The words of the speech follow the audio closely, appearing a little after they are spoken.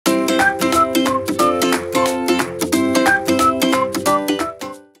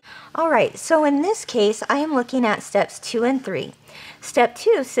right, so in this case, I am looking at steps 2 and 3. Step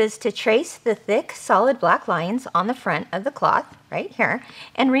 2 says to trace the thick, solid black lines on the front of the cloth, right here,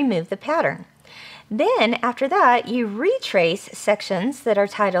 and remove the pattern. Then, after that, you retrace sections that are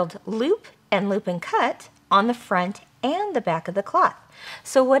titled loop and loop and cut on the front and the back of the cloth.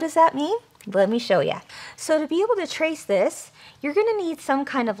 So what does that mean? Let me show you. So to be able to trace this, you're going to need some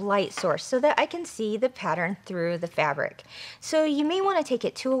kind of light source so that I can see the pattern through the fabric. So you may want to take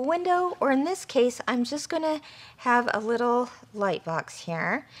it to a window, or in this case, I'm just going to have a little light box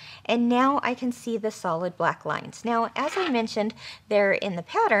here, and now I can see the solid black lines. Now, as I mentioned there in the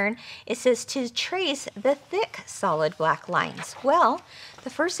pattern, it says to trace the thick solid black lines. Well, the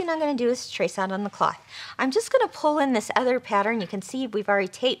first thing I'm going to do is trace out on the cloth. I'm just going to pull in this other pattern. You can see we've already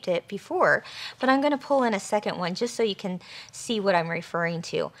taped it before, but I'm going to pull in a second one just so you can see what I'm referring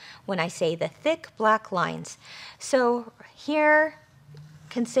to when I say the thick black lines. So here,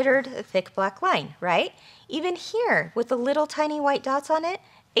 considered a thick black line, right? Even here, with the little tiny white dots on it,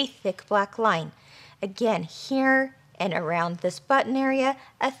 a thick black line. Again, here and around this button area,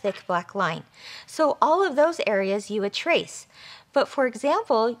 a thick black line. So all of those areas you would trace. But for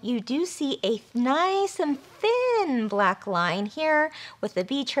example, you do see a nice and thin black line here with the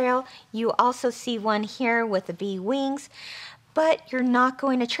bee trail. You also see one here with the bee wings, but you're not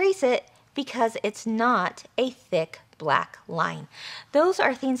going to trace it because it's not a thick black line. Those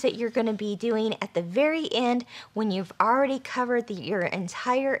are things that you're going to be doing at the very end when you've already covered your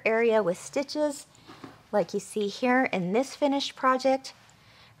entire area with stitches, like you see here in this finished project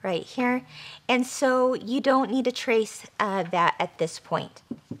right here. And so you don't need to trace that at this point.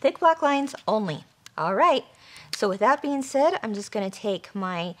 Thick black lines only. All right, so with that being said, I'm just going to take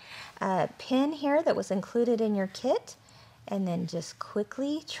my pin here that was included in your kit and then just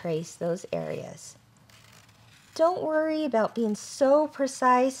quickly trace those areas. Don't worry about being so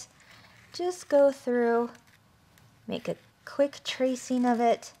precise. Just go through, make a quick tracing of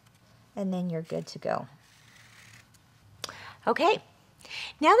it, and then you're good to go. Okay,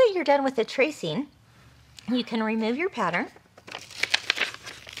 now that you're done with the tracing, you can remove your pattern,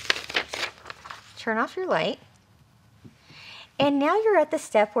 turn off your light, and now you're at the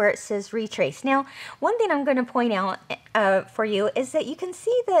step where it says retrace. Now, one thing I'm going to point out for you is that you can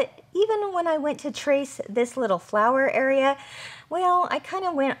see that even when I went to trace this little flower area, well, I kind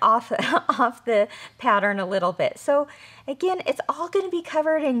of went off, off the pattern a little bit. So again, it's all going to be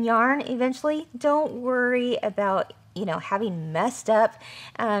covered in yarn eventually. Don't worry about having messed up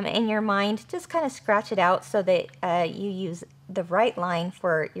in your mind. Just kind of scratch it out so that you use the right line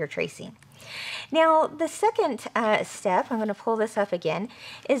for your tracing. Now, the second step, I'm going to pull this up again,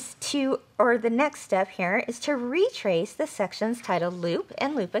 is the next step here is to retrace the sections titled loop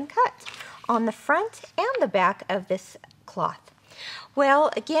and loop and cut on the front and the back of this cloth.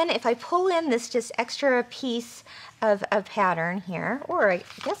 Well, again, if I pull in this just extra piece of a pattern here, or I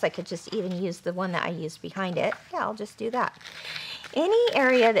guess I could just even use the one that I used behind it. Yeah, I'll just do that. Any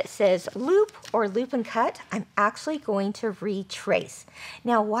area that says loop or loop and cut, I'm actually going to retrace.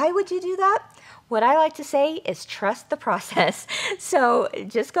 Now, why would you do that? What I like to say is trust the process. So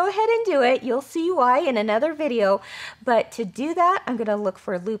just go ahead and do it. You'll see why in another video. But to do that, I'm going to look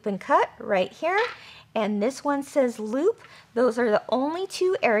for loop and cut right here. And this one says loop. Those are the only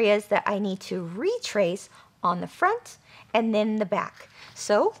two areas that I need to retrace on the front and then the back.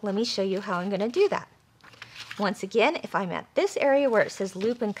 So let me show you how I'm going to do that. Once again, if I'm at this area where it says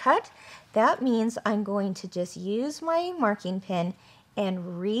loop and cut, that means I'm going to just use my marking pen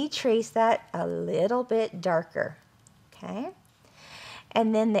and retrace that a little bit darker. Okay?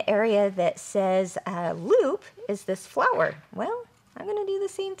 And then the area that says loop is this flower. Well, I'm going to do the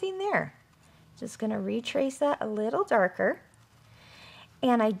same thing there. Just going to retrace that a little darker.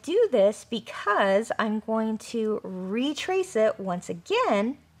 And I do this because I'm going to retrace it once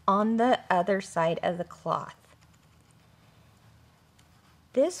again on the other side of the cloth.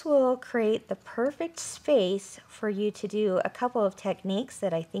 This will create the perfect space for you to do a couple of techniques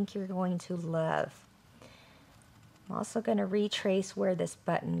that I think you're going to love. I'm also going to retrace where this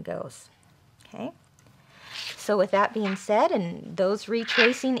button goes. Okay. So with that being said, and those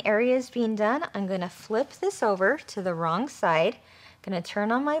retracing areas being done, I'm going to flip this over to the wrong side. I'm going to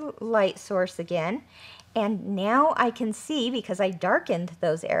turn on my light source again. And now I can see, because I darkened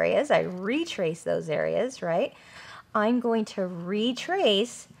those areas, I retraced those areas, right? I'm going to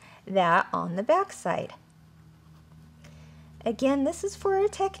retrace that on the back side. Again, this is for a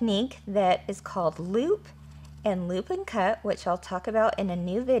technique that is called loop and cut, which I'll talk about in a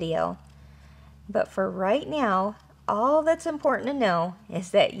new video. But for right now, all that's important to know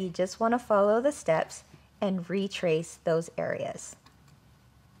is that you just want to follow the steps and retrace those areas.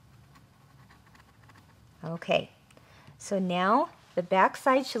 Okay, so now the back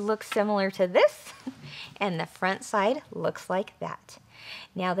side should look similar to this, and the front side looks like that.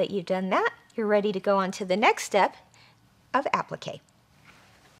 Now that you've done that, you're ready to go on to the next step of applique.